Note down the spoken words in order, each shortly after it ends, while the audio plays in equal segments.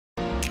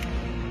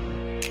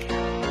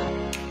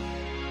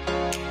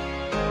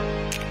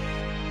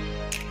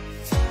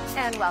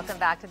And welcome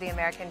back to The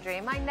American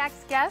Dream. My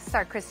next guests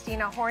are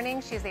Kristina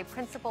Horning. She's a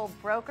principal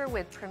broker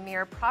with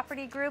Premier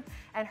Property Group.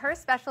 And her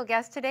special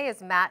guest today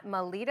is Matt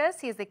Maletis.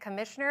 He is the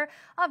Commissioner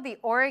of the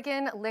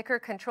Oregon Liquor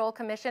Control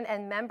Commission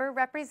and member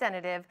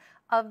representative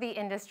of the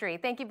industry.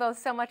 Thank you both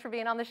so much for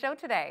being on the show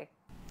today.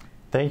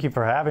 Thank you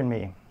for having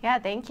me. Yeah,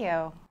 thank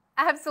you.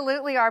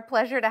 Absolutely our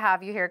pleasure to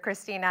have you here,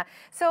 Kristina.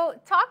 So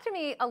talk to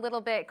me a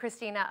little bit,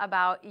 Kristina,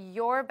 about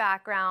your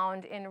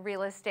background in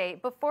real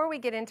estate. Before we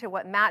get into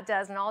what Matt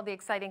does and all the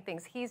exciting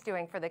things he's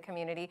doing for the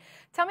community,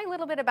 tell me a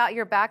little bit about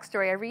your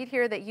backstory. I read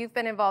here that you've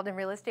been involved in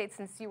real estate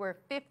since you were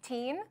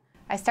 15.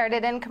 I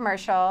started in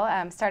commercial,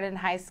 started in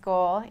high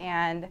school,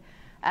 and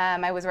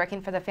I was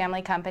working for the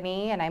family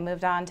company, and I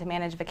moved on to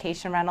manage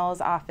vacation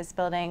rentals, office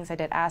buildings. I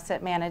did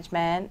asset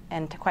management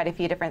and quite a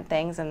few different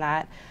things in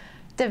that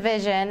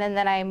division, and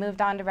then I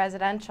moved on to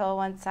residential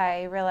once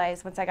I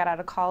got out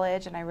of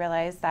college, and I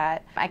realized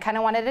that I kind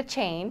of wanted to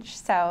change,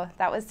 so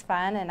that was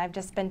fun, and I've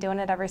just been doing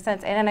it ever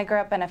since. And I grew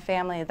up in a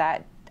family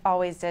that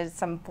always did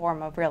some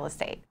form of real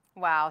estate.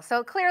 Wow.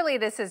 So clearly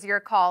this is your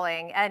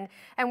calling, and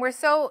we're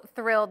so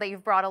thrilled that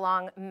you've brought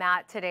along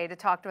Matt today to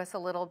talk to us a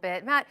little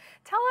bit. Matt,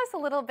 tell us a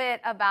little bit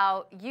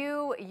about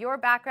you, your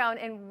background,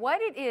 and what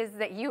it is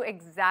that you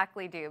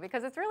exactly do,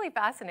 because it's really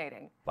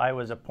fascinating. I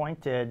was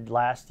appointed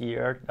last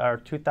year, or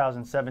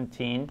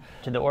 2017,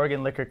 to the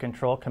Oregon Liquor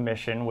Control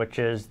Commission, which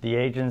is the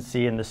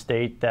agency in the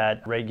state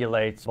that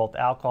regulates both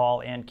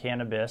alcohol and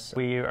cannabis.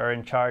 We are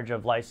in charge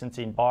of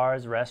licensing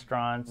bars,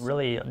 restaurants,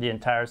 really the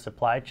entire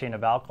supply chain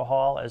of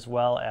alcohol, as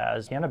well as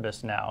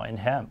cannabis now and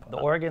hemp. The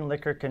Oregon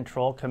Liquor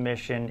Control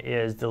Commission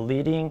is the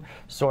leading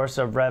source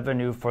of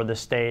revenue for the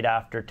state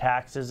after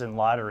taxes and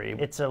lottery.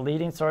 It's a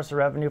leading source of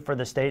revenue for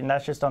the state, and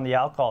that's just on the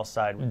alcohol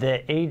side.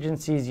 The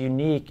agency is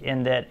unique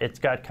in that it's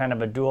got kind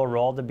of a dual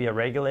role to be a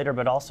regulator,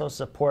 but also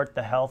support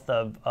the health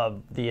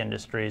of the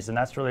industries, and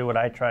that's really what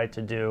I try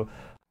to do.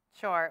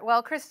 Sure.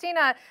 Well,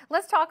 Kristina,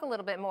 let's talk a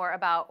little bit more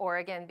about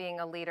Oregon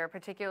being a leader,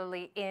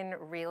 particularly in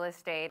real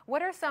estate.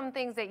 What are some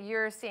things that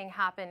you're seeing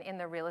happen in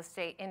the real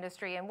estate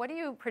industry, and what are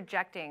you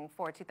projecting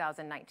for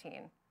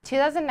 2019?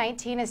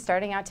 2019 is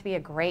starting out to be a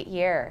great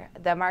year.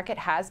 The market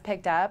has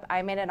picked up.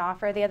 I made an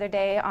offer the other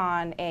day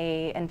on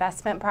an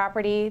investment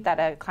property that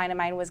a client of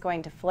mine was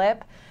going to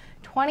flip.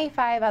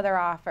 25 other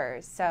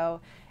offers.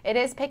 So it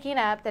is picking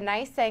up. The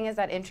nice thing is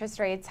that interest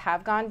rates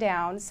have gone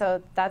down.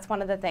 So that's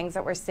one of the things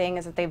that we're seeing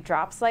is that they've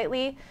dropped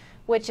slightly,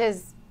 which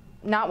is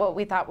not what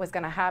we thought was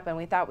going to happen.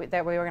 We thought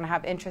that we were going to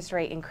have interest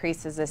rate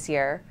increases this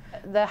year.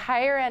 The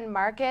higher end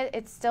market,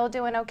 it's still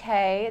doing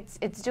okay.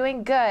 It's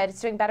doing good. It's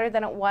doing better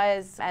than it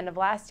was end of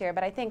last year.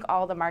 But I think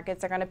all the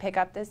markets are going to pick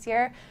up this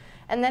year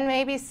and then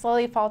maybe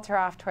slowly falter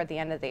off toward the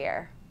end of the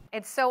year.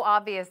 It's so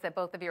obvious that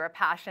both of you are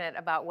passionate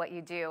about what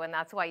you do, and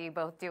that's why you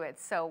both do it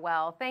so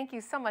well. Thank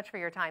you so much for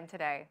your time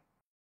today.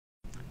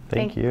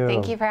 Thank you.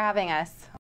 Thank you for having us.